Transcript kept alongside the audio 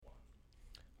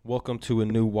Welcome to a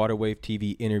new Waterwave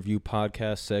TV interview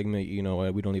podcast segment. You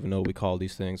know, we don't even know what we call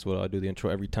these things. Well, I do the intro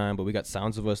every time, but we got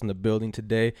Sounds of Us in the building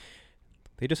today.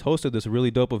 They just hosted this really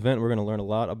dope event. We're going to learn a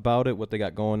lot about it, what they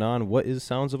got going on. What is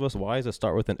Sounds of Us? Why does it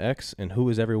start with an X? And who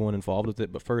is everyone involved with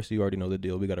it? But first, you already know the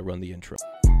deal. We got to run the intro.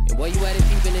 And while you at it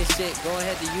peeping this shit, go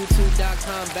ahead to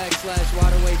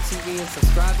youtube.com/Waterwave TV and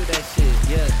subscribe to that shit.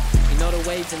 Yeah, you know the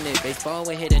waves in it. Baseball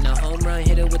when hitting a home run,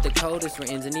 hit it with the coldest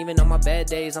rains. And even on my bad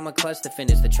days, I'm a clutch to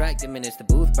finish. The track diminished, the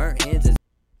booth burnt hands.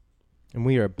 And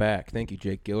we are back. Thank you,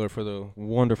 Jake Giller, for the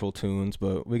wonderful tunes.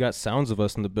 But we got Sounds of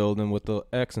Us in the building with the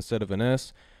X instead of an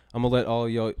S. I'm going to let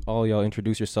all y'all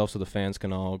introduce yourselves so the fans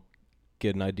can all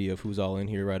get an idea of who's all in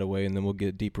here right away, and then we'll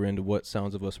get deeper into what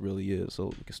Sounds of Us really is. So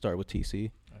we can start with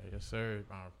TC. Yes, sir.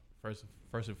 First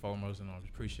and foremost, I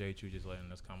appreciate you just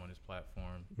letting us come on this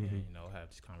platform and, have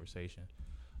this conversation.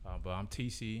 But I'm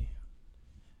TC,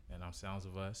 and I'm Sounds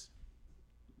of Us.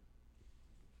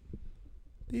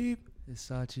 Deep. It's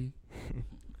Sachi.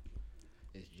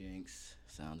 It's Jinx,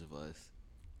 Sounds of Us.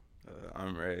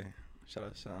 I'm Ray. Shout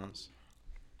out Sounds.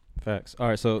 Facts. All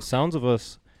right, so Sounds of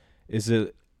Us,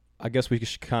 I guess we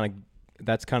should kind of,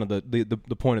 that's kind of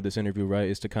the point of this interview, right,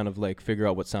 is to kind of like figure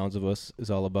out what Sounds of Us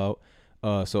is all about.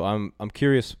 So I'm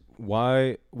curious,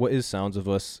 what is Sounds of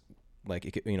Us?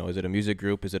 Like, is it a music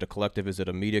group? Is it a collective? Is it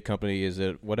a media company? Is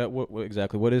it what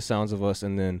exactly? What is Sounds of Us?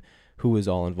 And then who is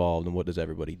all involved and what does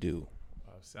everybody do?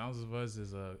 Sounds of Us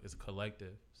is a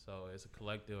collective. So it's a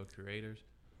collective of creators.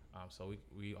 So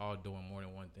we all doing more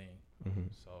than one thing.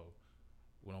 So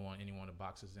we don't want anyone to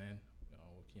box us in.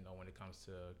 When it comes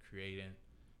to creating,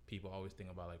 people always think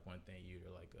about like one thing. You're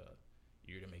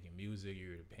either making music,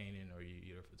 you're either painting, or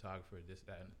you're a photographer, this,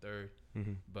 that, and the third.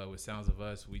 But with Sounds of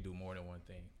Us, we do more than one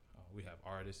thing. We have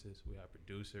artists, we have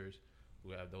producers,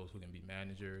 we have those who can be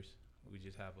managers. We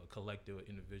just have a collective of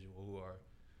individuals who are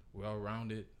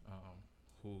well-rounded,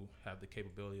 who have the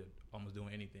capability of almost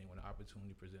doing anything when the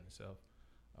opportunity presents itself.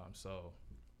 So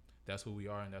that's who we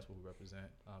are, and that's what we represent.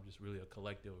 Just really a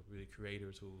collective of really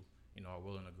creators who are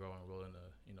willing to grow and willing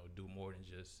to do more than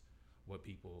just what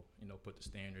people put the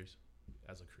standards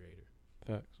as a creator.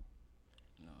 Facts.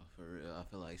 No, for real, I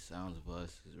feel like Sounds of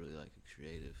Us is really like a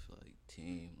creative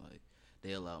team. Like,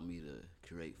 they allow me to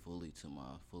create fully to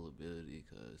my full ability,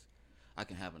 because I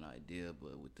can have an idea,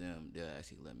 but with them, they'll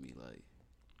actually let me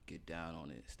get down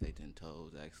on it, stay 10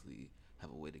 toes, actually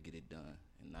have a way to get it done,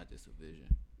 and not just a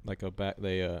vision. Like you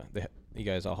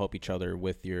guys all help each other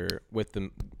with the.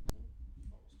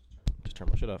 Just turn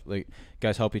my shit off. Like,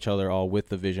 guys help each other all with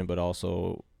the vision, but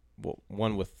also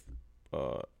one with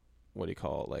what do you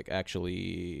call it? Like,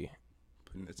 actually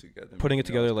putting it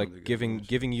together, like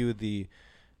giving you the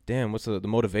what's the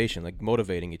motivation, like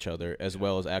motivating each other as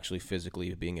well as actually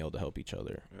physically being able to help each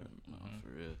other. No, for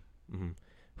real.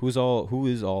 Who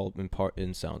is all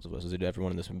in Sounds of Us? Is it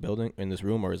everyone in this building, in this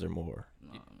room, or is there more?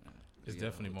 No, man. It's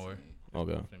definitely more.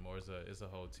 Okay. Definitely more. It's a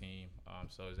whole team.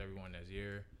 So it's everyone that's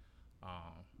here.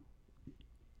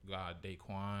 We got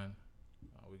Daquan.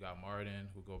 We got Martin,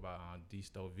 who go by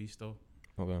Visto.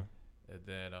 Okay. And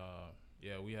then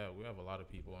we have a lot of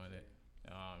people in it.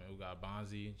 And we got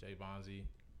Jay Bonzi.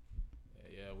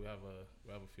 Yeah, we have a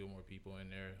few more people in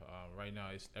there. Right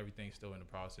now, everything's still in the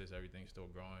process. Everything's still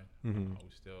growing.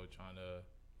 We're still trying to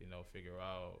figure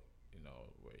out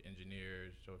we're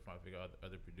engineers, trying to figure out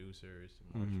other producers,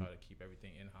 try to keep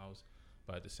everything in house.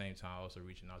 But at the same time, also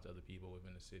reaching out to other people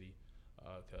within the city.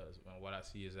 Because what I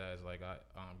see is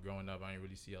growing up, I didn't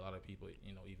really see a lot of people,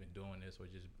 even doing this or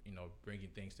just, bringing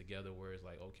things together where it's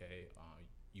like, okay,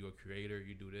 you're a creator,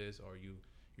 you do this, or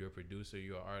you're a producer,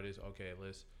 you're an artist. Okay,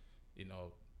 let's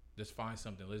find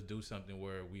something. Let's do something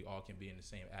where we all can be in the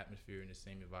same atmosphere, in the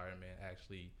same environment,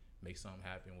 actually make something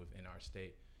happen within our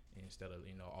state instead of,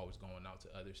 always going out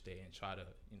to other state and try to,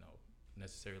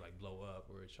 necessarily blow up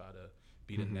or try to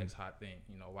be the next hot thing.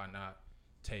 Why not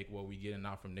take what we getting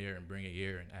out from there and bring it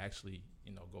here and actually,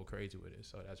 go crazy with it.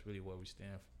 So that's really what we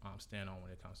stand on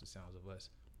when it comes to Sounds of Us.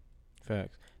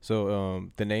 Facts. So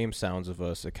the name Sounds of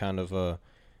Us, it kind of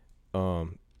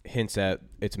hints at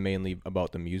it's mainly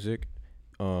about the music.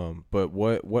 But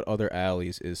what other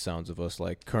alleys is Sounds of Us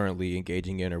currently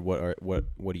engaging in, or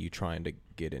what are you trying to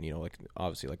get in?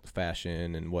 Obviously the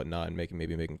fashion and whatnot, and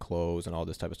making clothes and all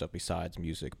this type of stuff besides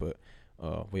music. But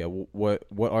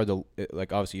what are the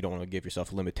obviously you don't want to give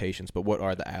yourself limitations, but what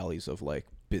are the alleys of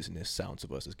business Sounds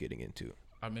of Us is getting into?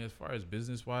 I mean, as far as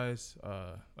business wise,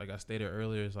 like I stated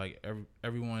earlier, it's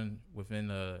everyone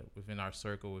within our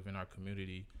circle, within our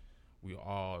community, we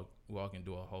all can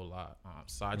do a whole lot.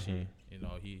 Sachi,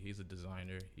 he's a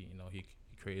designer. He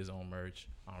creates his own merch.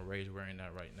 Ray's wearing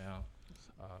that right now.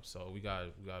 So we got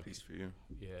Peace for you.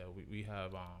 yeah, we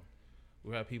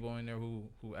have people in there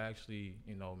who actually,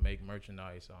 you know, make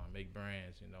merchandise, make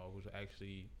brands, you know, who's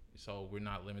actually, so we're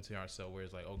not limiting ourselves where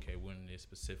it's like, okay, we're in this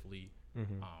specifically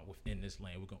within this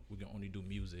lane. We can only do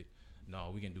music.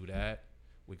 No, we can do that.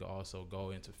 We can also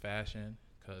go into fashion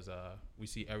because we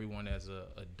see everyone as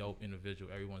a dope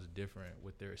individual. Everyone's different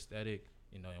with their aesthetic,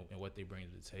 you know, and what they bring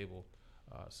to the table.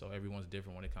 So everyone's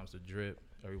different when it comes to drip.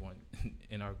 Everyone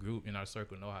in our group, in our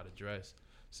circle, know how to dress.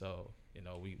 So, you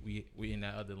know, we in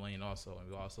that other lane also,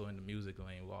 and we're also in the music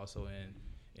lane. We're also in,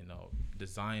 you know,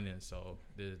 designing. So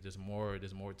there's more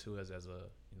to us as a,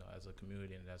 you know, as a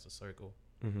community and as a circle.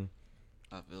 Mm-hmm.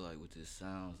 I feel like with this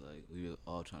sounds, like we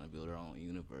all trying to build our own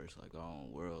universe, like our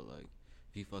own world. Like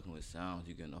if you fucking with sounds,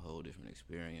 you getting a whole different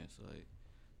experience. Like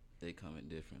they coming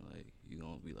different. Like you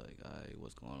gonna be like, alright,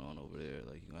 what's going on over there?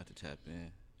 Like you gonna have to tap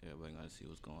in. Everybody gotta see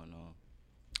what's going on.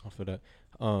 Off of that,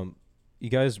 you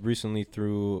guys recently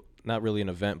threw not really an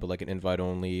event, but like an invite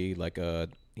only, like a,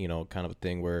 you know, kind of a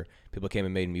thing where people came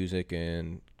and made music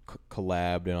and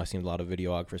collabed, and I seen a lot of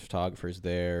videographers, photographers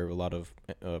there, a lot of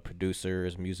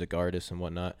producers, music artists, and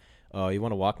whatnot. You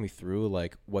want to walk me through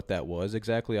like what that was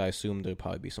exactly? I assume there'd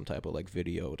probably be some type of like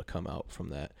video to come out from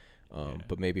that.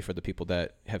 But maybe for the people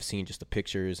that have seen just the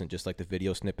pictures and just like the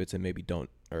video snippets and maybe don't,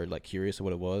 or like curious of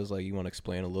what it was, like you want to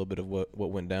explain a little bit of what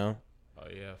went down? Oh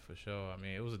yeah, for sure. I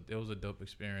mean, it was a dope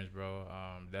experience, bro.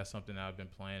 That's something that I've been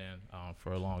planning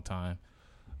for a long time.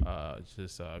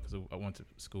 Just because I went to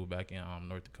school back in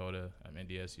North Dakota. I'm in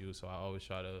DSU, so I always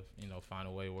try to, you know, find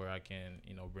a way where I can,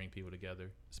 you know, bring people together,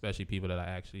 especially people that I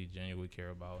actually genuinely care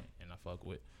about and I fuck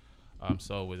with.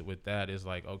 So with that, it's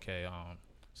like, okay,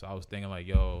 so I was thinking like,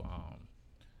 yo,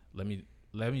 let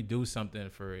me do something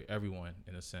for everyone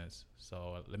in a sense.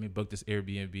 So let me book this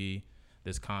Airbnb,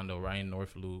 this condo right in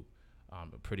North Loop,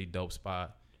 a pretty dope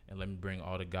spot, and let me bring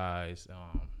all the guys,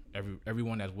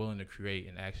 everyone that's willing to create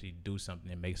and actually do something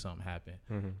and make something happen.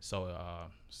 Mm-hmm.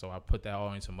 So I put that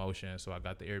all into motion. So I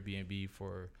got the Airbnb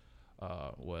for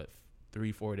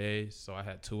 3-4 days. So I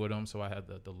had 2 of them. So I had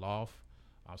the loft.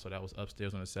 So that was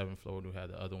upstairs on the 7th floor. We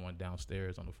had the other one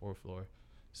downstairs on the 4th floor.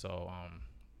 So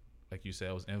like you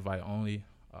said, it was invite only.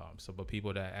 But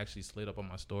people that actually slid up on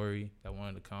my story that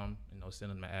wanted to come, you know,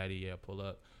 send them my addy, yeah, pull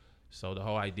up. So the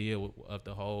whole idea of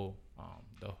the whole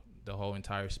the whole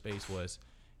entire space was,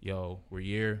 yo, we're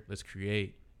here, let's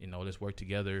create, you know, let's work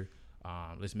together,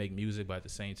 let's make music, but at the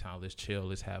same time, let's chill,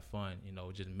 let's have fun, you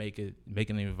know, just making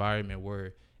an environment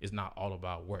where it's not all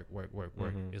about work.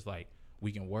 Mm-hmm. It's like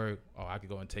we can work, or I could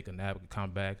go and take a nap, we can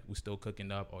come back, we still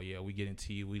cooking up, oh yeah, we getting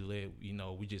tea, we lit, you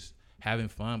know, we just having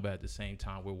fun, but at the same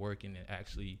time, we're working and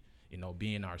actually, you know,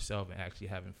 being ourselves and actually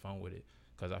having fun with it.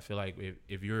 Because I feel like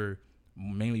if you're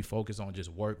mainly focused on just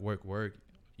work,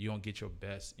 you don't get your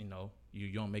best, you know,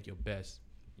 you don't make your best,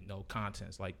 you know,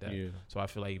 contents like that. Yeah. So I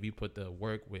feel like if you put the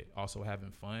work with also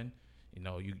having fun, you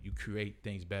know, you create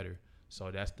things better.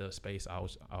 So that's the space I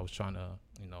was trying to,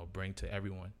 you know, bring to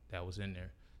everyone that was in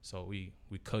there. So we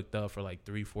cooked up for like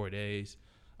 3-4 days.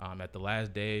 At the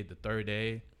last day, the 3rd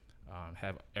day,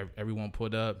 have everyone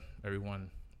put up,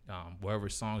 whatever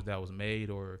songs that was made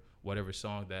or whatever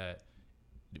song that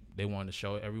they wanted to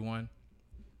show everyone.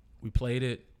 We played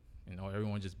it, you know,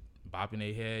 everyone just bopping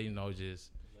their head, you know,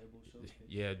 just,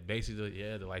 yeah, basically,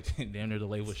 yeah, damn near the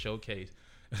label showcase.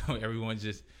 Everyone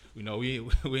just, you know, we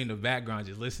in the background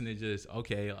just listening, just,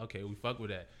 okay, we fuck with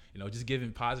that. You know, just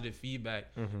giving positive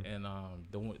feedback. Mm-hmm. And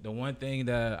the one thing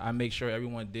that I make sure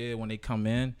everyone did when they come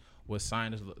in was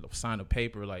sign a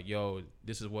paper like, yo,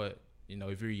 this is what, you know,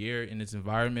 if you're here in this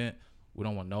environment, we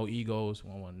don't want no egos.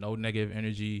 We don't want no negative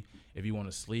energy. If you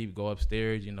want to sleep, go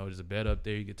upstairs. You know, there's a bed up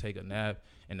there. You can take a nap.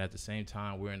 And at the same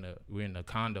time, we're in the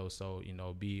condo. So, you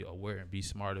know, be aware and be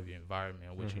smart of your environment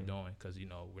and what you're doing. Because, you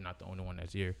know, we're not the only one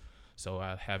that's here. So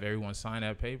I have everyone sign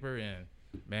that paper. And,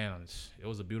 man, it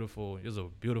was a beautiful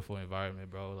environment,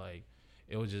 bro. Like,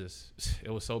 it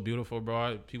was so beautiful,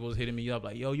 bro. People was hitting me up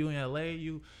like, yo, you in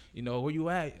LA? You know, where you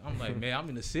at? I'm like, man, I'm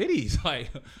in the cities. Like,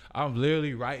 I'm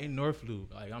literally right in North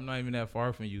Loop. Like, I'm not even that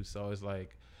far from you. So it's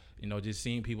like, you know, just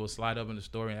seeing people slide up in the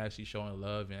story and actually showing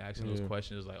love and asking those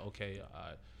questions, like, okay,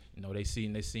 you know, they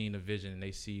seen the vision and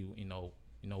they see, you know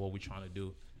what we're trying to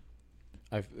do.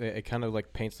 It kind of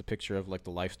like paints the picture of like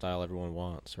the lifestyle everyone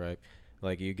wants, right?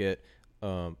 Like you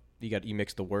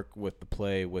mix the work with the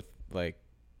play with like,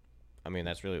 I mean,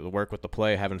 that's really the work with the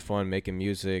play, having fun, making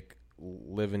music,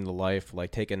 living the life,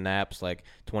 like taking naps, like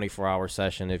 24-hour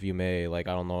session if you may. Like,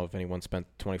 I don't know if anyone spent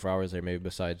 24 hours there, maybe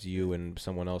besides you and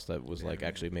someone else that was like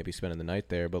actually maybe spending the night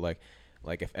there. But like,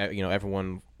 like if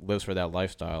everyone lives for that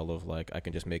lifestyle of like I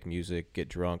can just make music, get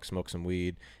drunk, smoke some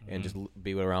weed, and just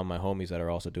be around my homies that are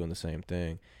also doing the same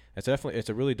thing. It's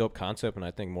a really dope concept, and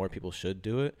I think more people should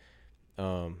do it.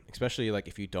 Especially like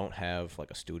if you don't have like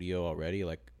a studio already,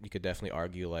 like you could definitely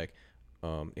argue like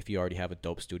if you already have a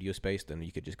dope studio space, then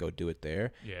you could just go do it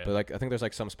there. Yeah. But like I think there's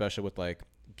like some special with like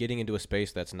getting into a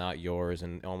space that's not yours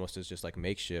and almost is just like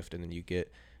makeshift, and then you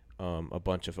get a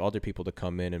bunch of other people to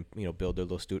come in and build their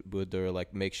build their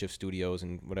like makeshift studios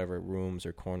in whatever rooms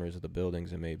or corners of the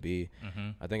buildings it may be.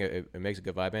 I think it makes a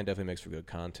good vibe and definitely makes for good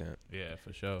content. Yeah,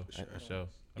 for sure. For sure.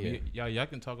 I Yeah. mean, y'all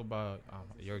can talk about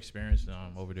your experience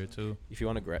over there too. If you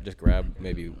want to just grab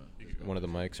maybe one of the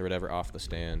mics or whatever off the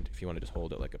stand, if you want to just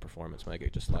hold it like a performance mic,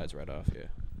 it just slides right off. Yeah,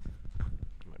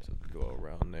 might as well go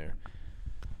around there.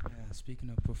 Yeah, speaking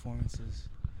of performances,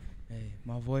 hey,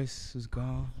 my voice was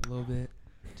gone a little bit.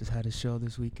 Just had a show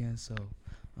this weekend, so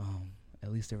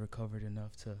at least I recovered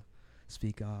enough to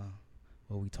speak on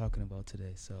what we talking about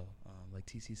today. So, like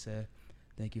TC said,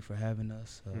 thank you for having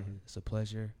us. It's a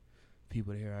pleasure.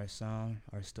 People to hear our sound,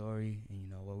 our story,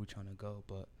 and where we're trying to go.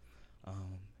 But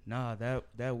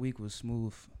that week was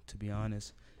smooth, to be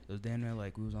honest. It was damn near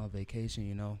like we was on vacation.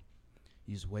 You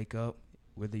just wake up,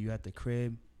 whether you at the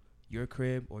crib, your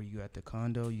crib, or you at the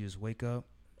condo. You just wake up,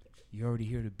 you already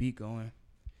hear the beat going.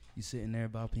 You sitting there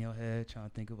bopping your head, trying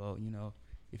to think about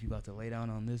if you about to lay down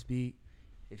on this beat,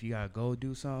 if you gotta go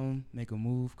do something, make a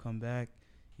move, come back.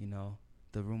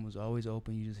 The room was always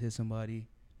open. You just hit somebody,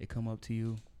 they come up to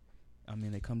you.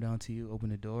 They come down to you, open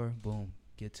the door, boom,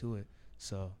 get to it.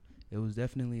 So it was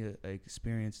definitely an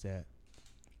experience that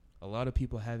a lot of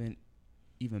people haven't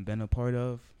even been a part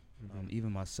of.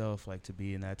 Even myself, like to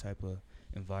be in that type of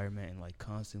environment and like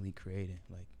constantly creating,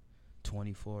 like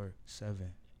 24/7.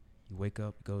 You wake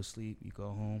up, go to sleep, you go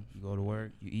home, you go to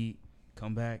work, you eat,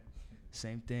 come back,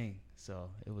 same thing. So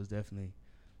it was definitely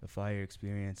a fire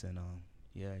experience, and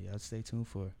y'all stay tuned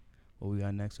for what we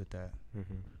got next with that.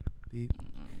 Beep.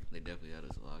 They definitely had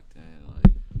us locked in.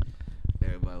 Like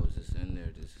everybody was just in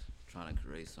there, just trying to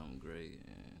create something great,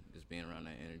 and just being around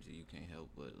that energy, you can't help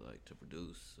but like to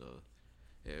produce. So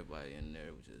everybody in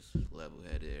there was just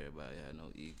level-headed. Everybody had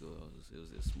no ego. It was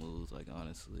just smooth. Like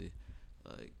honestly,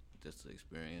 like just to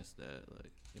experience that,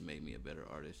 like it made me a better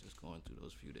artist just going through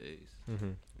those few days.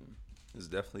 There's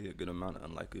definitely a good amount of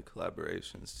unlikely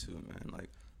collaborations too, man. Like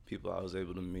people I was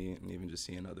able to meet, and even just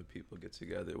seeing other people get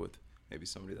together with maybe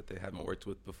somebody that they haven't worked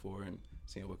with before, and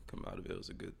seeing what could come out of it was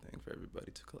a good thing for everybody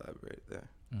to collaborate there.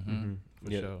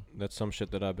 For Yeah, sure. that's some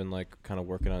shit that I've been like kind of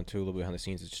working on too, a little behind the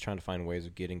scenes. Is just trying to find ways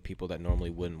of getting people that normally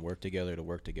wouldn't work together to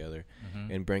work together,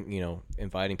 and bring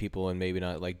inviting people, and maybe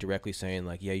not like directly saying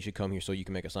like, yeah, you should come here so you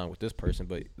can make a song with this person,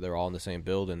 but they're all in the same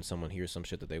building. Someone hears some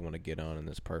shit that they want to get on, and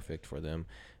it's perfect for them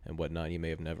and whatnot. You would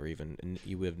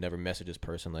have never messaged this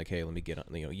person like, hey, let me get on,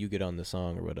 you get on the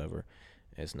song or whatever.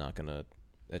 It's not gonna.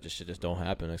 That just shit just don't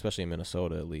happen, especially in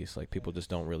Minnesota at least. Like people just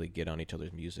don't really get on each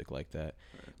other's music like that,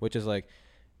 which is like,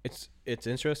 it's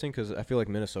interesting because I feel like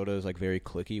Minnesota is like very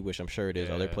cliquey, which I'm sure it is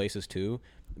other places too.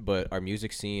 But our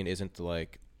music scene isn't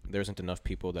like, there isn't enough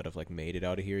people that have like made it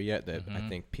out of here yet that I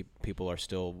think people are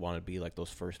still want to be like those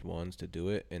first ones to do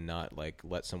it and not like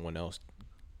let someone else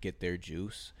get their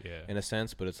juice in a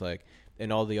sense. But it's like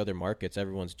in all the other markets,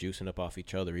 everyone's juicing up off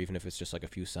each other, even if it's just like a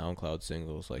few SoundCloud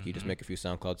singles. Like you just make a few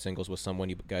SoundCloud singles with someone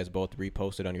you guys both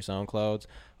reposted on your SoundClouds,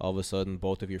 all of a sudden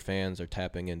both of your fans are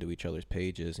tapping into each other's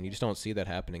pages, and you just don't see that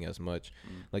happening as much.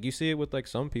 Like you see it with like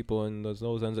some people, and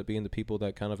those ends up being the people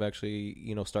that kind of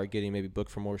actually start getting maybe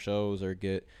booked for more shows or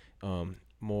get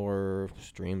more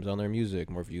streams on their music,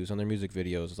 more views on their music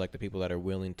videos. It's like the people that are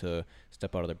willing to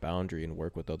step out of their boundary and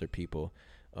work with other people.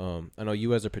 I know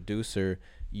you as a producer,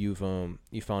 you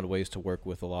found ways to work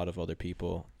with a lot of other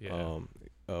people.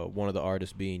 One of the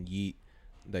artists being Yeet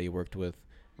that you worked with.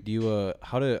 Do you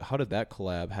how did that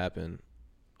collab happen?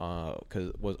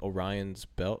 Because was Orion's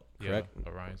Belt, correct?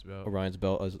 Yeah, Orion's Belt. Orion's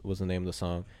Belt was the name of the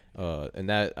song, and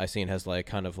that I seen has like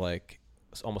kind of like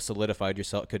almost solidified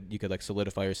yourself. You could like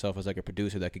solidify yourself as like a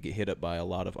producer that could get hit up by a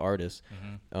lot of artists.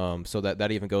 So that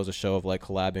even goes to show of like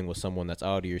collabing with someone that's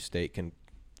out of your state can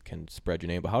spread your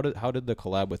name. But how did the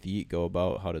collab with Yeet go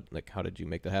about? How did you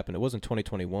make that happen? It was in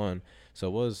 2021, so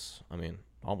it was, I mean,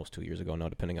 almost 2 years ago now,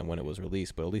 depending on when it was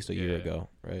released, but at least a year ago,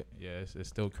 right? Yeah, it's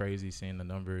still crazy seeing the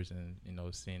numbers and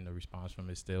seeing the response from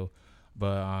it still.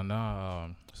 But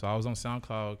so I was on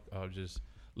SoundCloud, just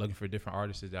looking for different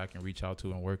artists that I can reach out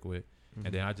to and work with,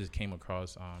 and then I just came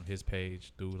across his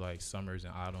page through like Summers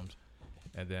and Autumns,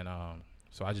 and then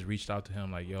so I just reached out to him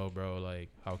like, yo, bro, like,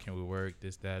 how can we work,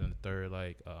 this, that, and the third,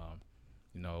 like,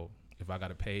 if I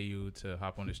gotta pay you to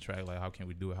hop on this track, like how can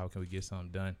we do it? How can we get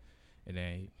something done? And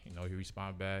then you know he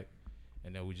responded back,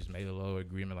 and then we just made a little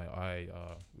agreement like, all right,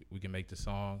 we can make the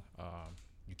song.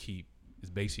 You keep it's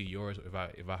basically yours.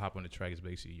 If I hop on the track, it's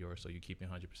basically yours. So you keeping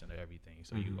 100% of everything.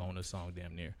 So you own the song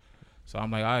damn near. So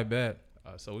I'm like, I bet.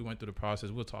 So we went through the process.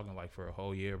 We were talking like for a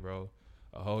whole year, bro.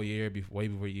 A whole year way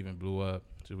before he even blew up.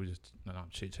 So we just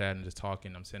chit chatting, just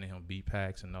talking. I'm sending him beat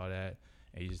packs and all that,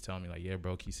 and he just telling me like, yeah,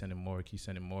 bro, keep sending more.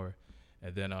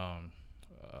 And then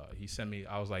he sent me.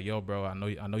 I was like, yo, bro, I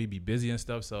know you be busy and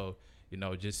stuff, so you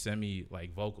know, just send me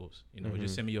like vocals. You know,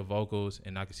 just send me your vocals,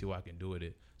 and I can see what I can do with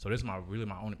it. So this is my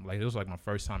own. Like it was like my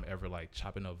first time ever like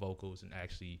chopping up vocals and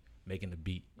actually making the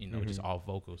beat. You know, just all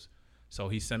vocals. So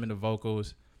he sent me the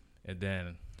vocals, and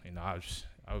then you know I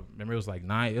remember it was like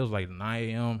 9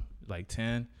 a.m. like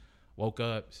 10. Woke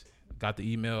up, got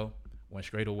the email, went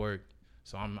straight to work.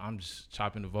 So I'm just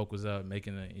chopping the vocals up,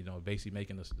 making basically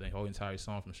making the whole entire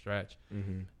song from scratch.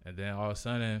 And then all of a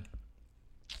sudden,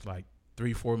 like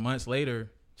 3-4 months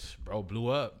later, bro blew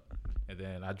up. And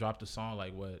then I dropped the song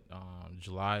like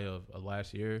July of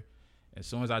last year. As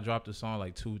soon as I dropped the song,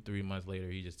 like 2-3 months later,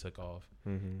 he just took off.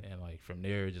 And like from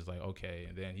there, just like okay.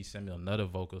 And then he sent me another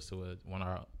vocals to one of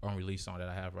our unreleased song that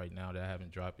I have right now that I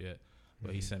haven't dropped yet.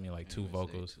 But he sent me like 2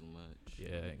 vocals. Too much.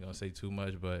 Yeah, ain't gonna say too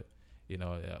much, but you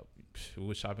know, we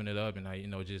was chopping it up, and I,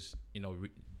 just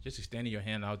extending your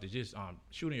hand out there, just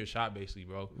shooting your shot, basically,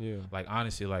 bro. Yeah. Like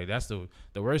honestly, like that's the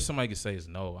worst somebody could say is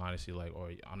no, honestly, like, or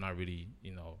I'm not really,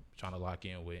 trying to lock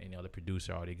in with any other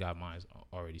producer. I already got mine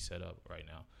already set up right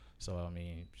now. So I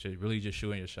mean, really just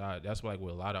shooting your shot. That's like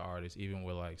with a lot of artists, even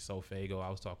with like Sofago, I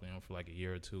was talking to him for like a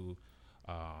year or two.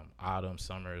 Autumn,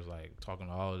 Summers, like talking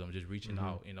to all of them, just reaching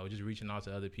out, just reaching out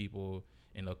to other people,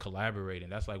 collaborating.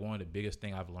 That's like one of the biggest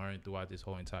things I've learned throughout this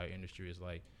whole entire industry is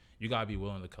like you gotta be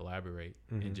willing to collaborate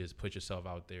and just put yourself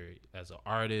out there as an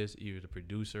artist, either the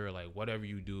producer, like whatever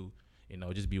you do,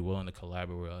 just be willing to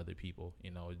collaborate with other people.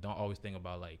 Don't always think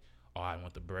about like, oh, I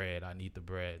want the bread, I need the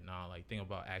bread. Nah, like think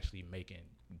about actually making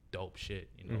dope shit,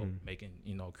 making,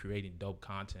 creating dope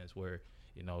contents where,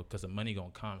 because the money gonna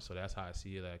come. So that's how I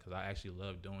see it, because I actually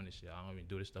love doing this shit. I don't even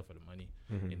do this stuff for the money,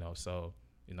 so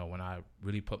when I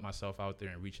really put myself out there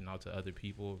and reaching out to other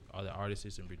people, other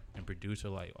artists and producer,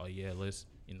 like, oh yeah, let's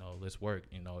work.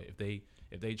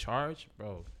 If they charge,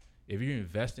 bro, if you're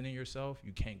investing in yourself,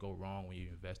 you can't go wrong when you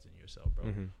invest in yourself,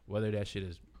 bro. Whether that shit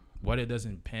it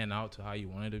doesn't pan out to how you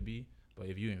want it to be, but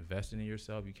if you invest in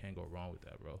yourself, you can't go wrong with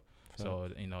that, bro. So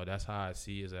that's how I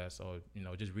see is that. So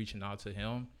just reaching out to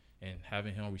him and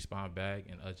having him respond back,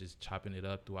 and us just chopping it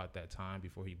up throughout that time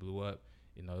before he blew up.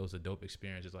 It was a dope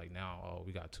experience. It's like now,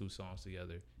 we got 2 songs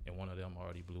together, and one of them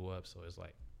already blew up. So it's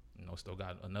like, still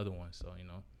got another one. So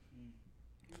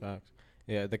Facts.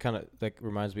 Yeah, that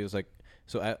reminds me. It's like,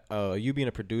 so you being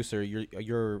a producer,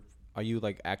 are you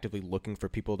like actively looking for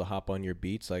people to hop on your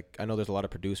beats? Like, I know there's a lot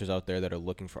of producers out there that are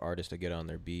looking for artists to get on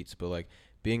their beats, but like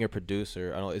being a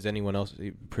producer, I don't know, is anyone else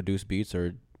produce beats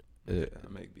or? I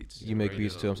make beats. You make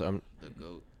beats too. I'm The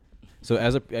GOAT.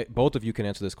 So both of you can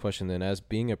answer this question then. As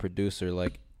being a producer,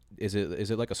 like, is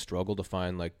it like a struggle to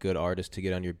find like good artists to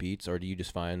get on your beats, or do you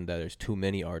just find that there's too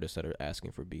many artists that are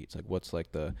asking for beats? Like, what's like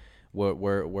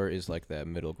where is like that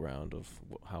middle ground of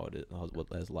how it is, what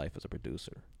is life as a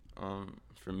producer?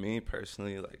 For me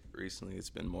personally, like recently,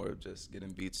 it's been more of just getting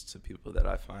beats to people that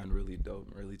I find really dope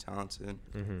and really talented,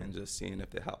 and just seeing if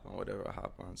they hop on whatever I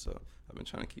hop on. So I've been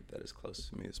trying to keep that as close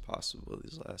to me as possible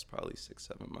these last probably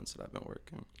 6-7 months that I've been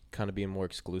working. Kind of being more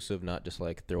exclusive, not just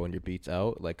like throwing your beats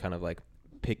out, like kind of like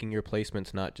picking your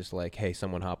placements, not just like, hey,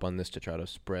 someone hop on this to try to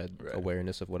spread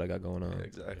awareness of what I got going on. Yeah,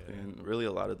 exactly. Yeah. And really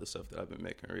a lot of the stuff that I've been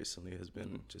making recently has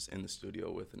been just in the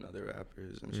studio with another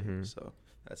rappers and shit. So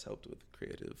that's helped with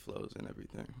creative flows and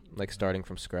everything. Like starting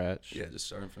from scratch? Yeah, just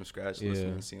starting from scratch,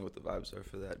 listening and seeing what the vibes are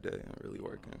for that day and really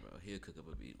working. Bro, he'll cook up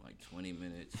a beat in like 20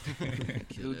 minutes.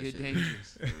 It'll get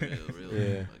dangerous. Real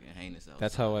fucking heinous outside.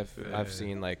 That's how I've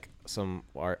seen like some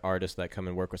artists that come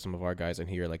and work with some of our guys in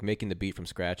here. Like making the beat from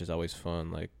scratch is always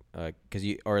fun. Like, cause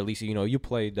or at least, you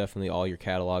play definitely all your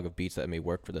catalog of beats that may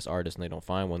work for this artist and they don't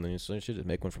find one. Then you should just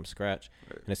make one from scratch.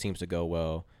 Right. And it seems to go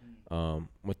well,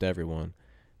 with everyone.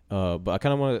 But I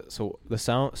kind of want to, so the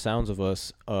Sounds of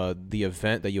Us, the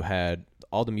event that you had,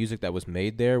 all the music that was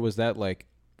made there, was that like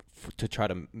to try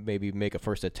to maybe make a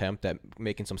first attempt at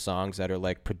making some songs that are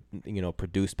like,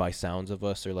 produced by Sounds of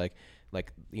Us, or like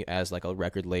as like a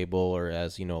record label, or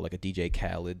as, like a DJ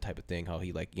Khaled type of thing, how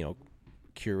he like,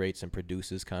 curates and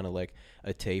produces kind of like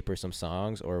a tape or some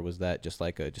songs? Or was that just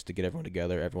like just to get everyone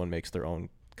together, everyone makes their own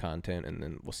content and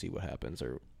then we'll see what happens?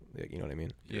 Or Like, you know what I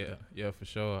mean? Yeah, for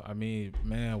sure. I mean,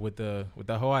 man, with the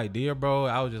whole idea, bro,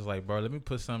 I was just like, bro, let me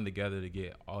put something together to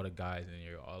get all the guys in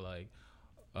here,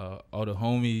 all the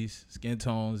homies, skin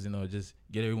tones, just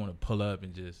get everyone to pull up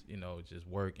and just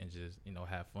work and just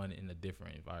have fun in a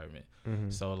different environment.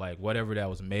 So like whatever that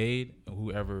was made,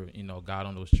 whoever got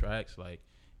on those tracks, like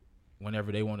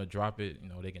whenever they want to drop it,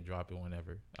 they can drop it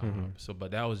whenever. So,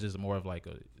 but that was just more of like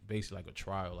basically like a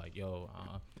trial, like a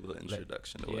little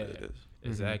introduction to what it is.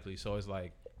 Exactly. So it's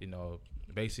like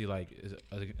basically like it's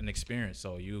an experience.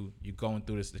 So you going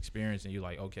through this experience and you're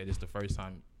like, okay, this is the first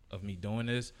time of me doing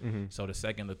this. So the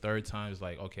second, the third time is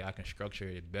like, okay, I can structure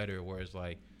it better. Where it's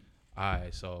like, all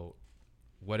right, so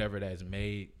whatever that's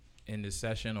made in this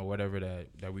session or whatever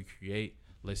that we create,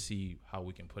 let's see how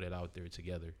we can put it out there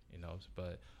together,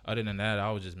 But other than that,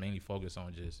 I was just mainly focused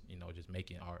on just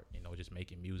making art, just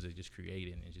making music, just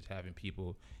creating and just having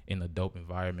people in a dope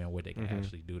environment where they can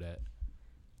actually do that.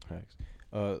 Thanks.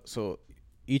 So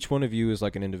each one of you is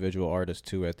like an individual artist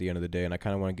too at the end of the day, and I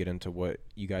kind of want to get into what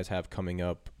you guys have coming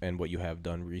up and what you have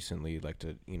done recently, like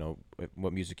to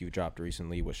what music you've dropped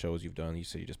recently, what shows you've done. You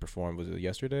said you just performed, was it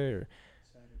yesterday or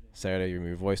Saturday?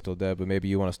 Your voice still dead, but maybe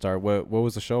you want to start. What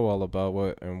was the show all about?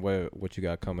 What you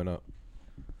got coming up?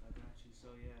 I got you. So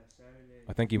yeah, Saturday.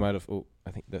 I think you might have. Oh,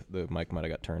 I think the mic might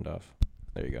have got turned off.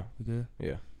 There you go. We good?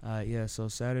 Yeah. Yeah. So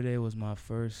Saturday was my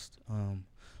first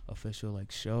official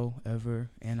like show ever,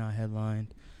 and I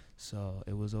headlined. So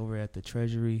it was over at the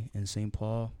Treasury in St.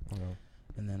 Paul,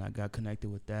 and then I got connected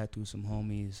with that through some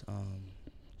homies.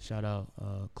 Shout out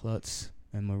Klutz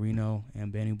and Marino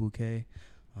and Benny Bouquet.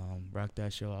 Rocked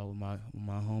that show out with my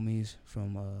homies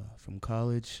from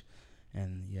college,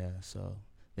 and yeah, so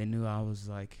they knew I was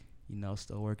like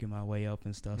still working my way up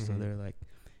and stuff. So they're like,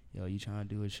 "Yo, you trying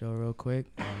to do a show real quick?"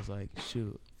 And I was like,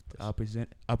 "Shoot, the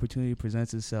opportunity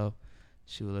presents itself.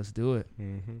 Shoot, let's do it."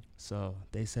 So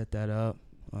they set that up.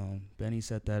 Benny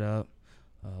set that up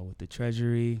with the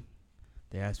Treasury.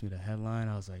 They asked me to headline.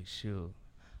 I was like, "Shoot,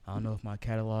 I don't know if my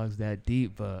catalog's that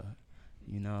deep, but."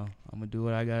 I'm gonna do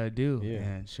what I gotta do. Yeah.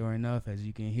 And sure enough, as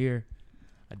you can hear,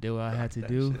 I did what I had to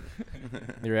do.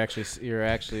 You're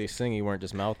actually singing. You weren't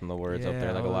just mouthing the words up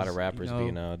there like a lot of rappers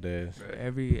be nowadays. Right.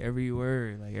 Every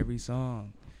word, like every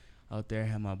song out there,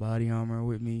 had my body armor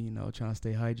with me, trying to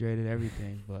stay hydrated,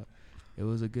 everything. But it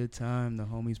was a good time. The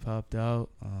homies popped out.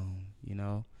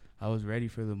 I was ready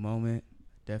for the moment.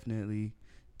 Definitely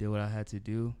did what I had to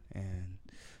do. And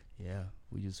yeah,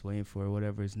 we just waiting for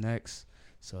whatever's next.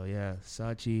 So yeah,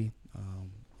 Sachi,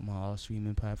 I'm on all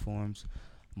streaming platforms.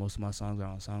 Most of my songs are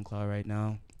on SoundCloud right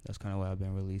now. That's kind of what I've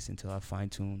been releasing until I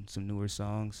fine-tune some newer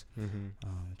songs.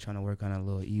 Trying to work on a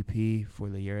little EP for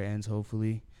the year ends,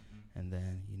 hopefully. And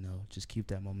then, just keep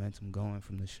that momentum going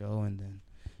from the show. And then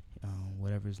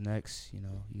whatever's next, you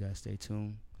guys stay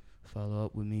tuned. Follow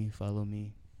up with me. Follow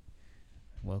me.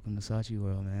 Welcome to Sachi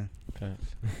World, man.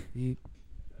 Thanks.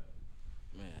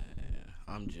 Man,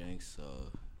 I'm Jinx, so...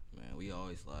 Man, we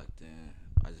always locked in.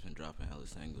 I just been dropping hella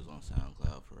singles on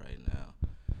SoundCloud for right now.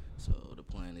 So the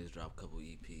plan is drop a couple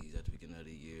EPs at the beginning of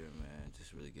the year, man.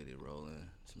 Just really get it rolling.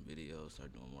 Some videos,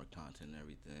 start doing more content and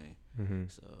everything.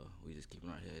 So we just keeping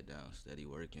our head down, steady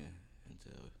working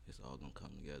until it's all gonna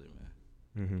come together,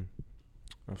 man.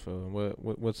 So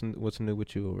what's new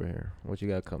with you over here? What you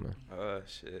got coming?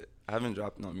 Shit. I haven't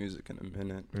dropped no music in a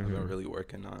minute. I've been really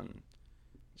working on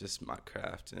just my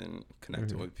craft and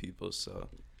connecting with people. So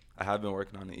I have been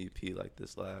working on an EP like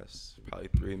this last probably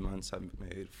 3 months. I've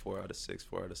made 4 out of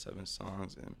 7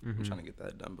 songs, and I'm trying to get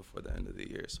that done before the end of the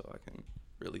year so I can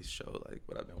really show like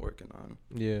what I've been working on.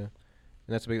 Yeah, and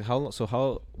that's big.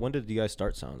 When did you guys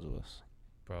start Sounds of Us?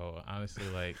 Bro, honestly,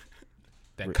 like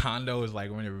that condo is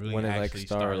like when it really actually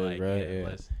started, like, right? Yeah,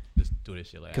 let's just do this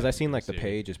shit. Like, because I seen like the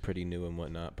page is pretty new and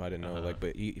whatnot, but I didn't know like.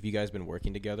 But if you guys been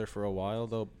working together for a while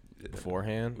though.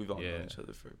 Beforehand, we've all known each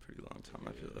other for a pretty long time.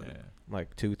 I feel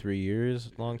like 2-3 years,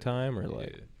 long time, or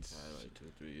like like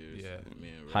 2-3 years. Yeah,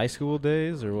 high school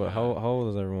days or what? How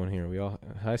old is everyone here? We all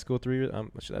high school 3 years.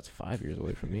 That's 5 years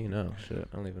away from me now. Shit,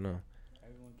 I don't even know.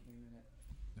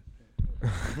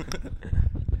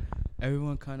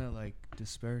 Everyone kind of like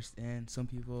dispersed, and some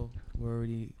people were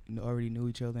already knew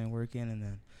each other and working, and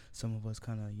then some of us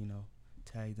kind of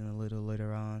tagged in a little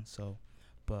later on. So.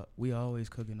 But we always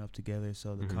cooking up together,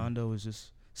 so the condo was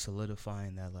just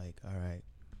solidifying that, like, all right,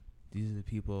 these are the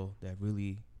people that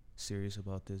really serious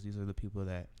about this. These are the people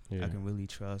that I can really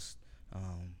trust.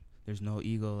 There's no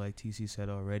ego, like TC said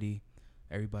already.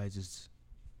 Everybody just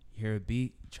hear a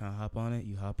beat, try to hop on it,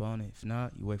 you hop on it. If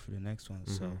not, you wait for the next one.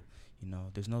 So,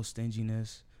 there's no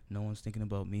stinginess. No one's thinking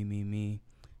about me.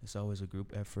 It's always a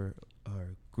group effort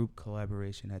or group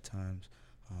collaboration at times.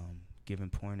 giving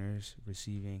pointers,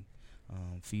 receiving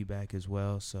feedback as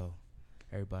well. So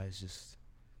everybody's just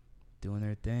doing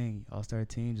their thing. All-Star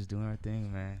team just doing our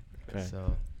thing, man. Okay.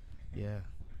 So, yeah.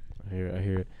 I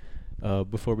hear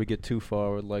it. Before we get too far,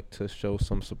 I would like to show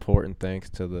some support and thanks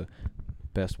to the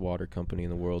best water company in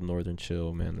the world, Northern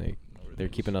Chill. Man, they're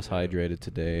keeping us hydrated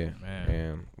today, Man.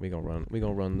 and we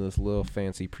gonna run this little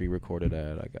fancy pre-recorded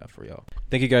ad I got for y'all.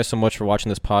 Thank you guys so much for watching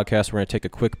this podcast. We're gonna take a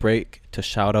quick break to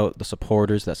shout out the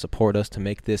supporters that support us to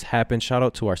make this happen. Shout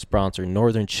out to our sponsor,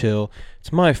 Northern Chill.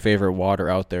 It's my favorite water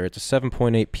out there. It's a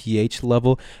 7.8 pH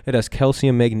level. It has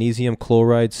calcium, magnesium,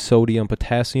 chloride, sodium,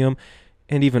 potassium,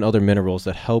 and even other minerals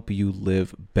that help you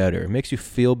live better. It makes you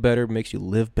feel better, makes you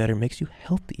live better, makes you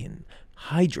healthy and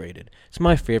hydrated. It's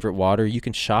my favorite water. You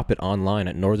can shop it online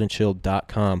at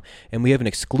northernchill.com, and we have an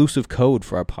exclusive code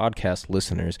for our podcast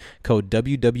listeners. Code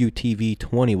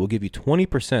WWTV20 will give you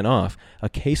 20% off a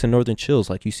case of Northern Chills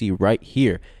like you see right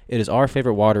here. It is our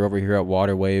favorite water over here at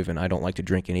WaterWave, and I don't like to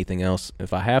drink anything else.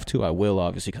 If I have to, I will,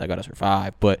 obviously, because I got to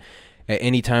survive. But at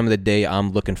any time of the day,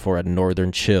 I'm looking for a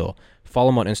Northern Chill. Follow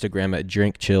them on Instagram at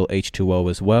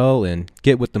DrinkChillH2O as well, and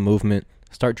get with the movement.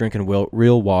 Start drinking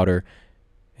real water.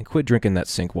 And quit drinking that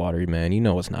sink water, man. You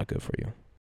know it's not good for you.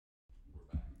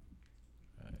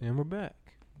 And we're back.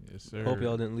 Yes, sir. Hope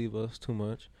y'all didn't leave us too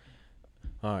much.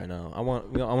 All right, now I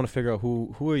want to figure out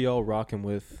who are y'all rocking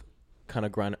with, kind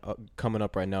of coming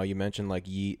up right now. You mentioned like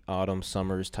Yeet, Autumn,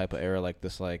 Summers type of era, like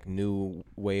this like new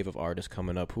wave of artists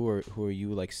coming up. Who are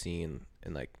you like seeing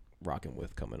and like rocking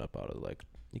with coming up out of like,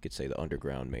 you could say, the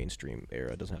underground mainstream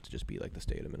era? It doesn't have to just be like the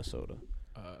state of Minnesota.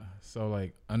 So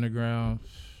like underground.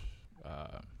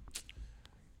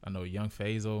 I know Young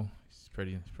Faisal, he's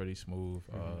pretty smooth.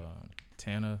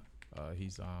 Tana,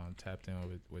 he's tapped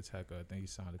in with Tekka. I think he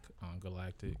signed on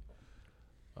Galactic.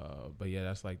 But yeah,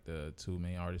 that's like the two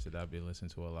main artists that I've been listening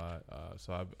to a lot.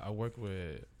 So I work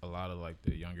with a lot of like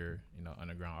the younger,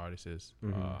 underground artists.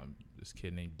 This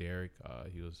kid named Derek,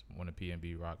 he was one of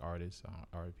PNB rock artists,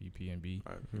 RP PNB.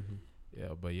 Yeah,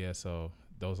 but yeah, so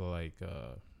those are like.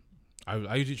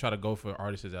 I usually try to go for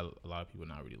artists that a lot of people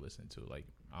not really listen to. Like,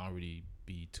 I don't really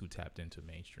be too tapped into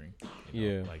mainstream,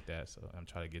 like that. So I'm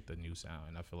trying to get the new sound,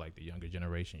 and I feel like the younger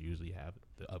generation usually have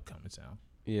the upcoming sound.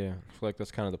 Yeah, I feel like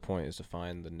that's kind of the point, is to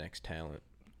find the next talent.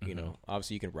 You know,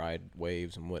 obviously you can ride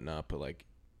waves and whatnot, but like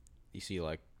you see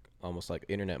like almost like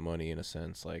internet money in a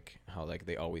sense, like how like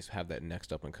they always have that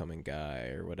next up and coming guy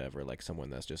or whatever, like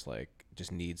someone that's just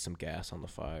needs some gas on the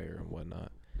fire and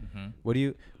whatnot. What do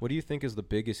you think is the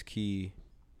biggest key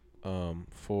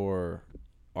for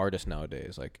artists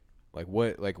nowadays?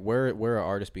 Where are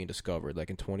artists being discovered?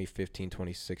 Like in 2015,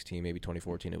 2016, maybe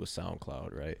 2014, it was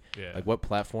SoundCloud, right? Yeah. Like what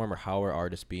platform or how are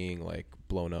artists being like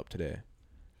blown up today?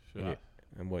 Sure. Yeah.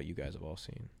 And what you guys have all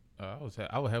seen? I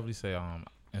would heavily say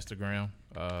Instagram.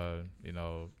 I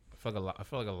feel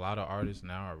like a lot of artists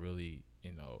now are really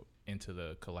into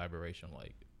the collaboration.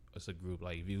 Like, it's a group.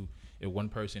 Like if one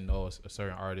person knows a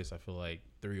certain artist, I feel like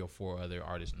 3 or 4 other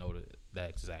artists know that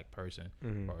exact person.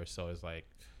 Or so it's like,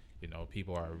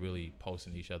 people are really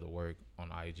posting each other work on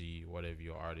IG, whatever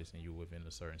your artist, and you within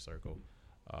a certain circle.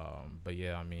 But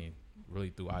yeah, I mean, really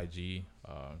through IG,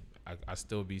 I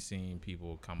still be seeing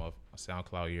people come up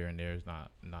SoundCloud here and there. It's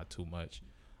not too much,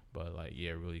 but like,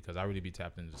 yeah, really, because I really be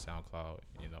tapped into SoundCloud,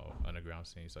 underground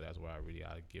scene. So that's where I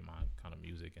get my kind of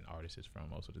music and artists from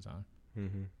most of the time.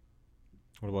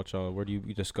 What about y'all? Where do you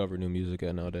discover new music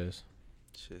at nowadays?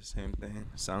 Shit, same thing.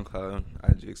 SoundCloud,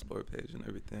 IG Explore page and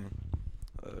everything.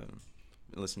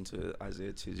 Been listening to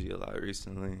Isaiah TG a lot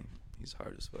recently. He's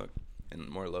hard as fuck. And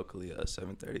more locally,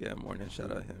 7:30 at morning.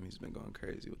 Shout out him. He's been going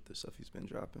crazy with the stuff he's been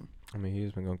dropping. I mean,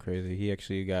 he's been going crazy. He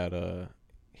actually got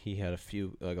he had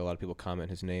a lot of people comment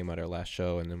his name at our last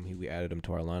show, and then we added him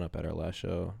to our lineup at our last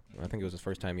show. I think it was the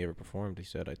first time he ever performed. He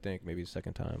said, I think maybe the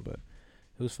second time, but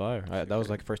it was fire. That was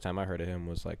like the first time I heard of him,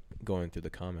 was like going through the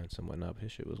comments and whatnot. But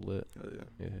his shit was lit. Oh yeah.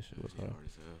 Yeah, his shit was hard.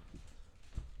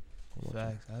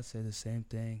 Facts. I'd say the same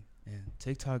thing. And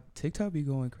TikTok be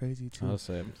going crazy too. I'll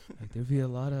say Like there be a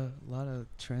lot of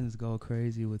trends go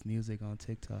crazy with music on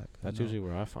TikTok. that's usually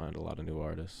where I find a lot of new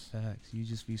artists. Facts. You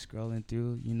just be scrolling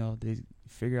through. They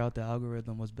figure out the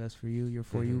algorithm what's best for you. Your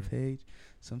For You page.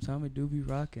 Sometimes it do be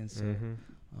rocking. So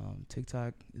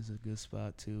TikTok is a good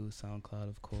spot too. SoundCloud,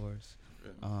 of course.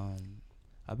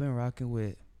 I've been rocking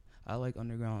with. I like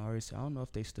underground artists. I don't know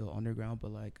if they still underground,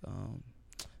 but like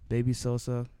Baby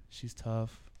Sosa, she's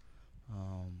tough.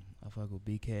 I fuck with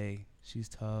BK, she's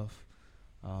tough.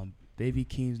 Baby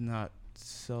Keem's not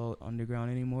so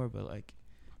underground anymore, but like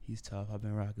he's tough. I've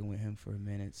been rocking with him for a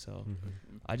minute, so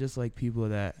I just like people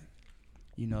that,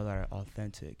 that are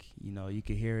authentic. You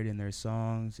can hear it in their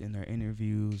songs, in their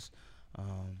interviews,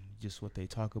 just what they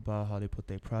talk about, how they put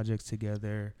their projects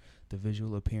together, the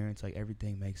visual appearance, like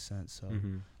everything makes sense. So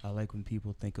I like when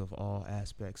people think of all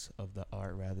aspects of the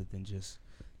art rather than just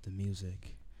the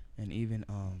music. And even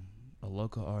a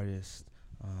local artist,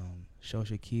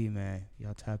 Shosha Key, man,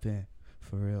 y'all tap in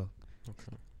for real.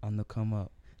 Okay. On the come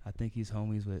up. I think he's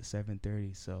homies with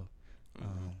 730. So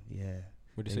yeah.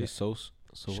 What do you say?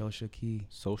 Shosha Key.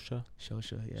 Sosha?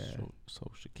 Shosha, yeah.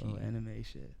 Sosha Key. Little anime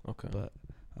shit. Okay. But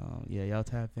yeah, y'all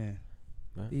tap in.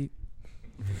 Beep.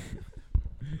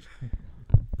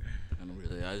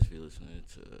 I just be listening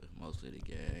to mostly the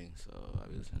gang. So I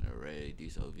be listening to Ray,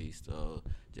 Diso Visto,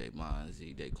 J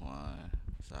Monzi, Daquan,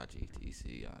 Sachi,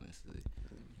 TC, honestly.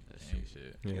 Ain't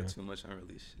shit. Yeah. You got too much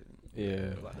unreleased shit.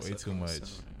 Yeah. Way too much.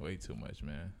 Way too much,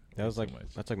 man. That was Way like too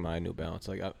much. that's like my New Balance.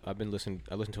 Like I listen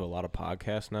to a lot of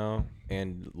podcasts now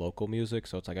and local music,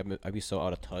 so it's like I'd be so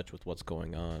out of touch with what's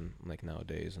going on like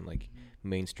nowadays and like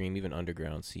mainstream, even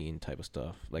underground scene type of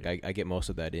stuff. Like I get most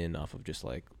of that in off of just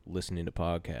like listening to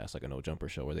podcasts, like a No Jumper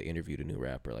Show where they interviewed a new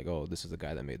rapper. Like, oh, this is the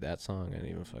guy that made that song. I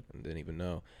didn't even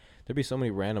know. There'd be so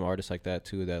many random artists like that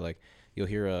too that like you'll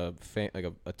hear a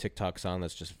TikTok song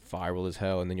that's just viral as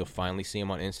hell, and then you'll finally see him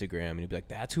on Instagram, and you'll be like,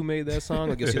 "That's who made that song."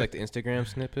 Like you'll see like the Instagram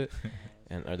snippet,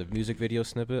 or the music video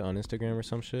snippet on Instagram or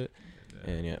some shit.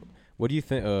 And yeah, what do you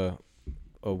think?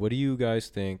 What do you guys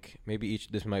think? Maybe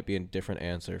this might be a different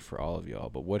answer for all of y'all,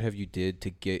 but what have you did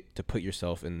to put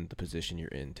yourself in the position you're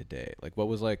in today? Like, what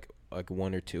was like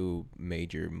one or two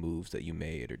major moves that you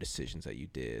made or decisions that you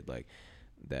did, like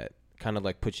that kind of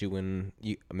like put you in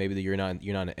maybe that you're not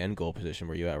in an end goal position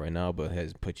where you're at right now, but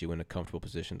has put you in a comfortable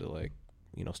position to like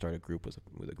start a group with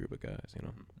a group of guys.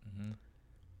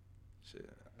 Shit.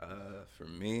 For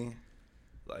me,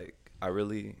 like I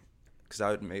really, because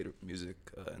I had made music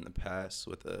in the past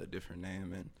with a different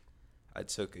name, and I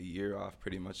took a year off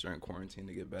pretty much during quarantine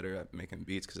to get better at making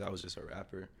beats because I was just a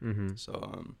rapper.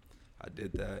 So I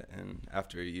did that, and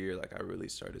after a year, like I really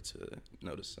started to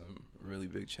notice some really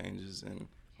big changes and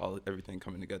everything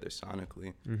coming together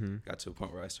sonically. Got to a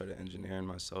point where I started engineering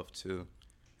myself too,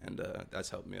 and that's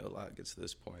helped me a lot get to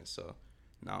this point. So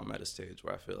now I'm at a stage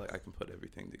where I feel like I can put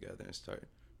everything together and start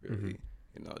really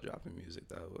dropping music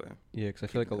that way. Yeah, because I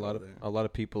feel like a lot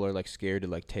of people are like scared to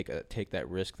like take that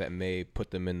risk that may put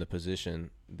them in the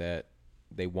position that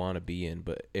they want to be in,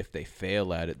 but if they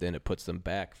fail at it, then it puts them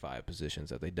back 5 positions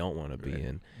that they don't want to be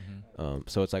in.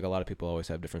 So it's like a lot of people always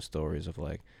have different stories of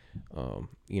like,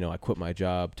 I quit my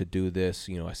job to do this.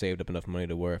 I saved up enough money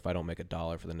to where if I don't make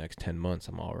 $1 for the next 10 months,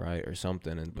 I'm all right or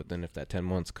something. But then if that 10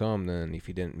 months come, then if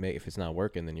it's not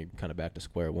working, then you're kind of back to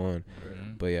square one.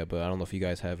 But I don't know if you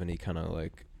guys have any kind of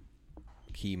like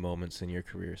key moments in your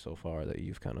career so far that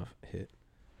you've kind of hit.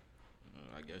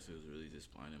 I guess it was really just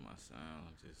finding my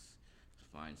sound, just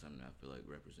find something that I feel like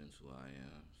represents who I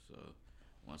am. So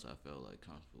once I felt like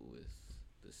comfortable with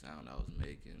the sound I was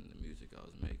making, the music I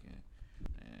was making,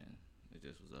 and it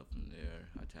just was up from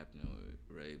there. I tapped in with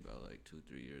Ray about like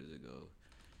 2-3 years ago,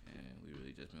 and we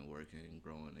really just been working and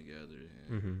growing together,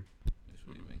 and it's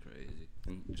really been crazy.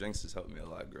 And Jinx has helped me a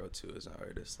lot grow too as an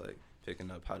artist, like picking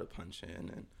up how to punch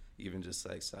in and even just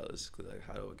like stylistically, like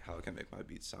how I can make my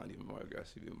beats sound even more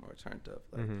aggressive, even more turned up.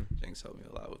 Like Jinx helped me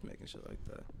a lot with making shit like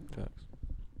that.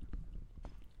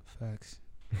 Facts.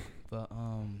 But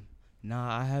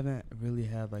I haven't really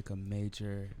had like a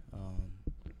major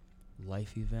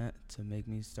life event to make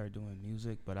me start doing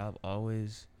music, but I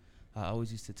always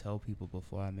used to tell people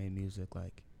before I made music,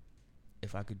 like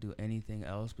if I could do anything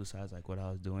else besides like what I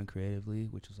was doing creatively,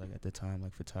 which was like at the time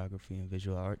like photography and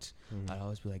visual arts, I'd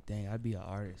always be like, dang, I'd be an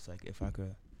artist, like if I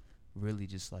could really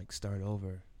just like start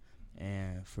over.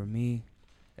 And for me,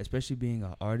 especially being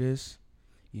an artist,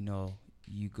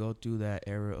 you go through that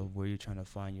era of where you're trying to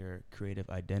find your creative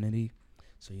identity.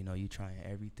 So, you're trying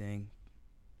everything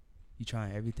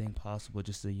possible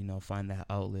just to, find that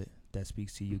outlet that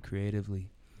speaks to you creatively.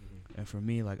 And for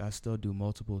me, like I still do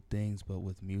multiple things, but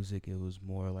with music, it was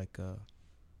more like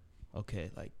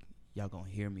okay, like y'all gonna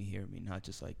hear me, not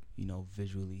just like,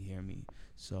 visually hear me.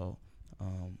 So,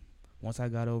 once I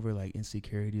got over like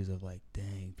insecurities of like,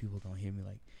 dang, people gonna hear me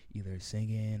like either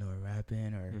singing or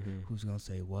rapping or who's gonna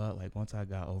say what, like once I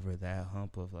got over that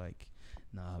hump of like,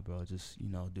 nah bro, just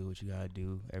do what you gotta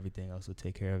do, everything else will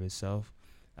take care of itself,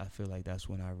 I feel like that's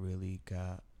when I really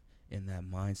got in that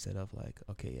mindset of like,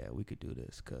 okay, yeah, we could do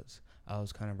this, because I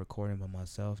was kind of recording by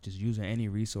myself, just using any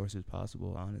resources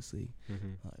possible, honestly,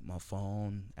 like my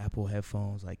phone, Apple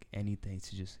headphones, like anything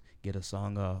to just get a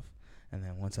song off. And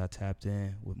then once I tapped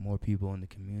in with more people in the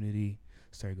community,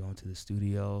 started going to the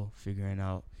studio, figuring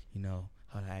out,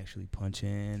 how to actually punch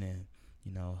in and,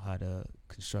 you know, how to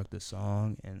construct a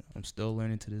song. And I'm still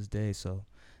learning to this day. So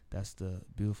that's the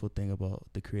beautiful thing about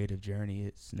the creative journey.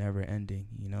 It's never ending,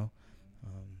 you know.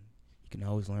 You can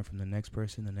always learn from the next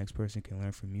person. The next person can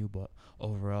learn from you. But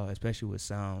overall, especially with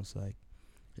sounds, like,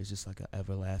 it's just like an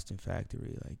everlasting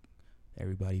factory. Like,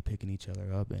 everybody picking each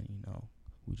other up, and, you know,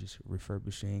 we just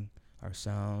refurbishing our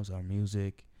sounds, our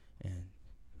music, and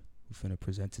we're finna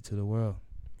present it to the world.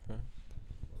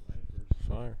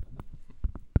 Fire.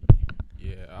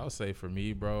 Yeah, I would say for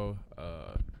me, bro.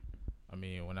 I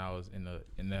mean, when I was in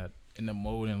the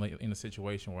mode and like in a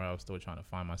situation where I was still trying to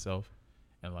find myself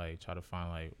and like try to find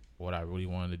like what I really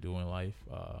wanted to do in life,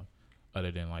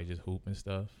 other than like just hoop and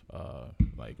stuff.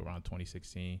 Like around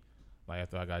 2016, like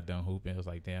after I got done hooping, it was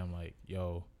like, damn, like,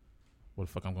 yo, what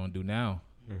the fuck I'm gonna do now?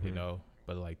 Mm-hmm. You know.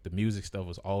 But like the music stuff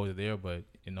was always there, but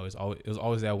you know, it was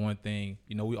always that one thing.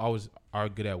 You know, we always are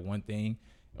good at one thing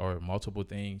or multiple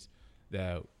things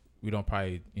that we don't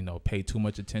probably, you know, pay too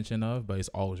much attention of, but it's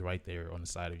always right there on the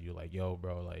side of you. Like, yo,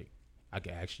 bro, like I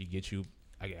can actually get you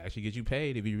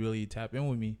paid if you really tap in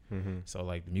with me. Mm-hmm. So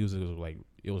like the music was like,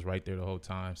 it was right there the whole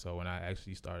time. So when I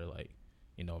actually started like,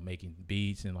 you know, making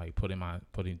beats and like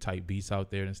putting tight beats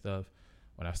out there and stuff,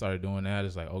 when I started doing that,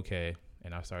 it's like, okay.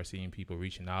 And I started seeing people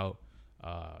reaching out.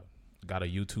 Got a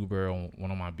YouTuber on one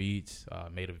of my beats.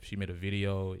 She made a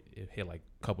video. It hit like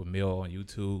a couple mil on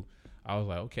YouTube. I was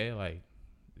like, okay, like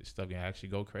this stuff can actually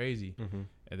go crazy. Mm-hmm.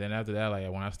 And then after that, like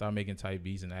when I started making type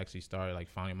beats and actually started like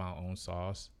finding my own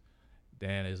sauce,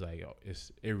 then it's like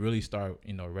it really started,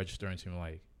 you know, registering to me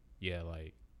like, yeah,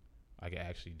 like I can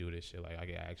actually do this shit. Like I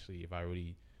can actually, if I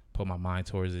really put my mind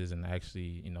towards this and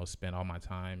actually, you know, spend all my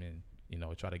time and, you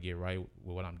know, try to get right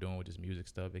with what I'm doing with this music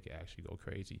stuff, it can actually go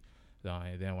crazy.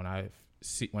 And then when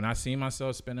I see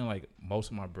myself spending like most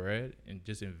of my bread and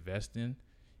just investing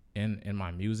in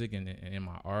my music and in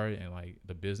my art and like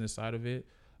the business side of it,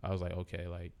 I was like, okay,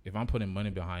 like if I'm putting money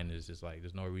behind this, it's like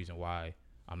there's no reason why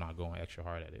I'm not going extra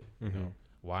hard at it. Mm-hmm. You know,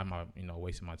 why am I, you know,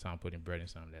 wasting my time putting bread in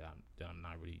something that I'm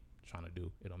not really trying to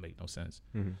do? It don't make no sense.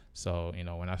 Mm-hmm. So, you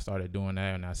know, when I started doing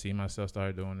that and I see myself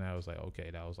started doing that, I was like,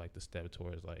 okay, that was like the step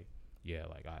towards like, yeah,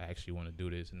 like I actually want to do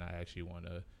this and I actually want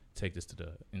to take this to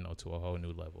the, you know, to a whole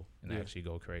new level and actually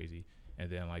go crazy. And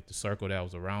then like the circle that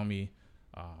was around me,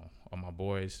 all my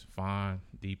boys, Fawn,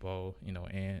 Depot, you know,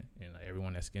 and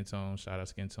everyone at Skin Tone. Shout out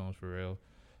Skin Tones for real.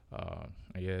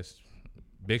 I guess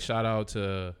big shout out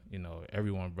to, you know,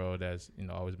 everyone, bro, that's, you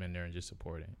know, always been there and just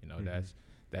supporting. You know,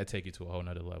 Mm-hmm. that take you to a whole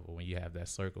nother level when you have that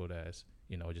circle that's,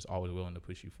 you know, just always willing to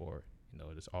push you forward. You know,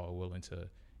 just all willing to,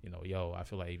 you know, yo, I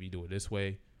feel like if you do it this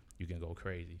way, you can go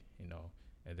crazy, you know.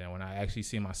 And then when I actually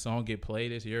see my song get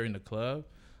played this year in the club,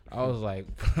 I was like,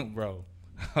 bro,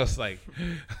 I was like,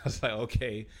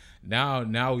 okay,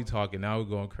 now we talking, now we're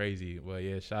going crazy. But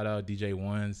yeah, shout out DJ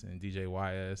Ones and DJ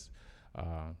YS.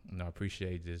 You know, I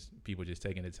appreciate just people just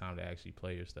taking the time to actually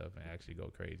play your stuff and actually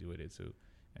go crazy with it too.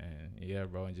 And yeah,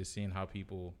 bro, and just seeing how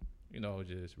people, you know,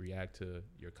 just react to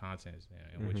your content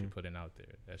and what you're putting out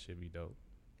there. That should be dope.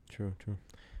 True.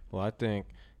 Well, I think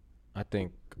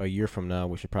a year from now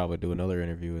we should probably do another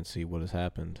interview and see what has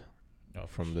happened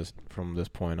from this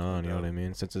point on. You know what I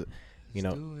mean? Since it, you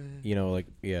know, like,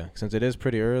 yeah, since it is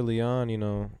pretty early on, you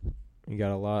know, you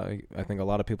got a lot. I think a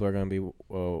lot of people are gonna be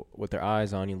with their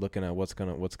eyes on you, looking at what's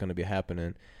gonna be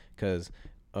happening, because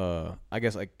I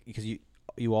guess like because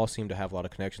you all seem to have a lot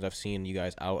of connections. I've seen you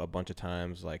guys out a bunch of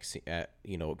times, like at,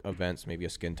 you know, events, maybe a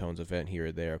Skin Tones event here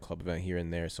or there, a club event here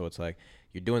and there. So it's like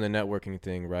you're doing the networking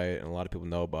thing, right? And a lot of people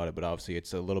know about it, but obviously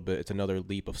it's another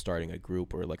leap of starting a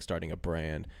group or like starting a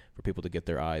brand for people to get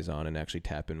their eyes on and actually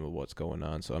tap in with what's going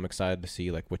on. So I'm excited to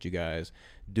see like what you guys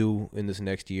do in this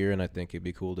next year. And I think it'd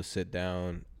be cool to sit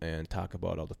down and talk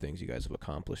about all the things you guys have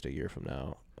accomplished a year from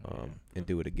now, and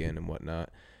do it again and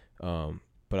whatnot.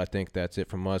 But I think that's it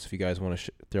from us. If you guys want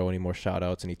to throw any more shout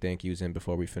outs, any thank yous in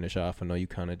before we finish off. I know you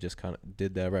kind of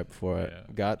did that right before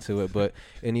I got to it. But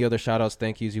any other shout outs,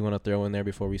 thank yous you want to throw in there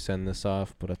before we send this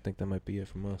off? But I think that might be it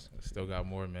from us. Still got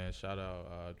more, man. Shout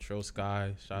out Tro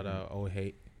Sky. Shout out Oh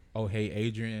Hey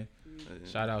Adrian.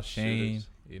 Shout out Shane.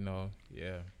 You know,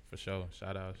 yeah, for sure.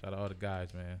 Shout out all the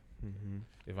guys, man. Mm-hmm.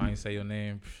 If I ain't say your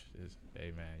name,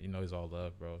 hey, man, you know it's all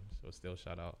love, bro. So still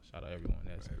shout out everyone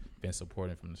that's been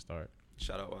supporting from the start.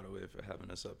 Shout out Waterway for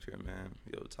having us up here, man.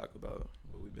 Be able to talk about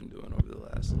what we've been doing over the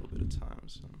last little bit of time.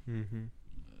 So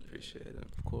appreciate it.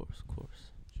 Of course.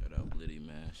 Shout out Blitty,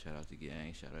 man. Shout out the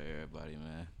gang. Shout out everybody,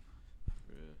 man.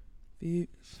 For real.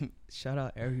 Shout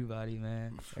out everybody,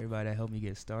 man. Everybody that helped me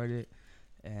get started,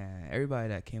 and everybody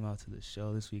that came out to the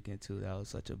show this weekend too. That was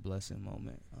such a blessing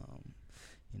moment.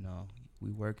 You know,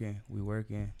 we working,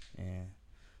 and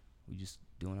we just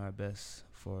doing our best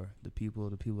for the people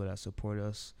that support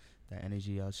us, that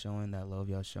energy y'all showing, that love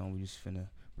y'all showing. We just finna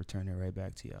return it right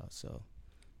back to y'all. So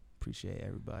appreciate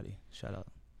everybody. Shout out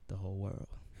the whole world.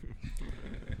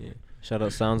 Yeah. Shout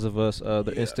out Sounds of Us.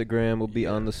 The Instagram will be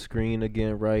on the screen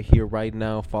again right here, right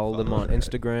now. Follow them on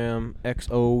Instagram,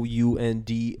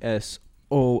 XOUNDSOFUS.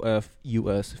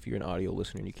 If you're an audio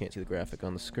listener and you can't see the graphic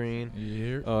on the screen.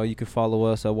 Yeah. You can follow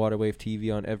us at Waterwave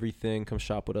TV on everything. Come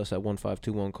shop with us at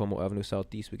 1521 Como Avenue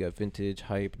Southeast. We got vintage,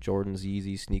 hype, Jordans,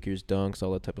 Yeezys, sneakers, dunks,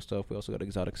 all that type of stuff. We also got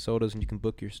exotic sodas, and you can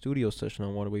book your studio session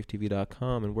on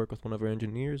waterwavetv.com and work with one of our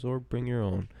engineers or bring your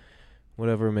own,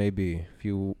 whatever it may be. If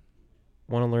you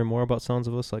want to learn more about Sounds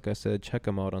of Us, like I said, check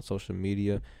them out on social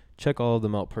media. Check all of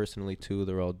them out personally too.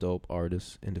 They're all dope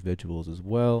artists, individuals as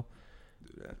well.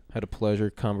 Do that. Had a pleasure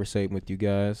conversating with you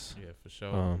guys. Yeah, for sure.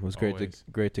 It was Always.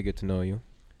 great to get to know you.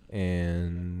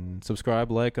 And subscribe,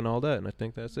 like, and all that. And I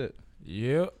think that's it.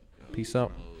 Yep. Peace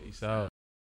out. Peace out.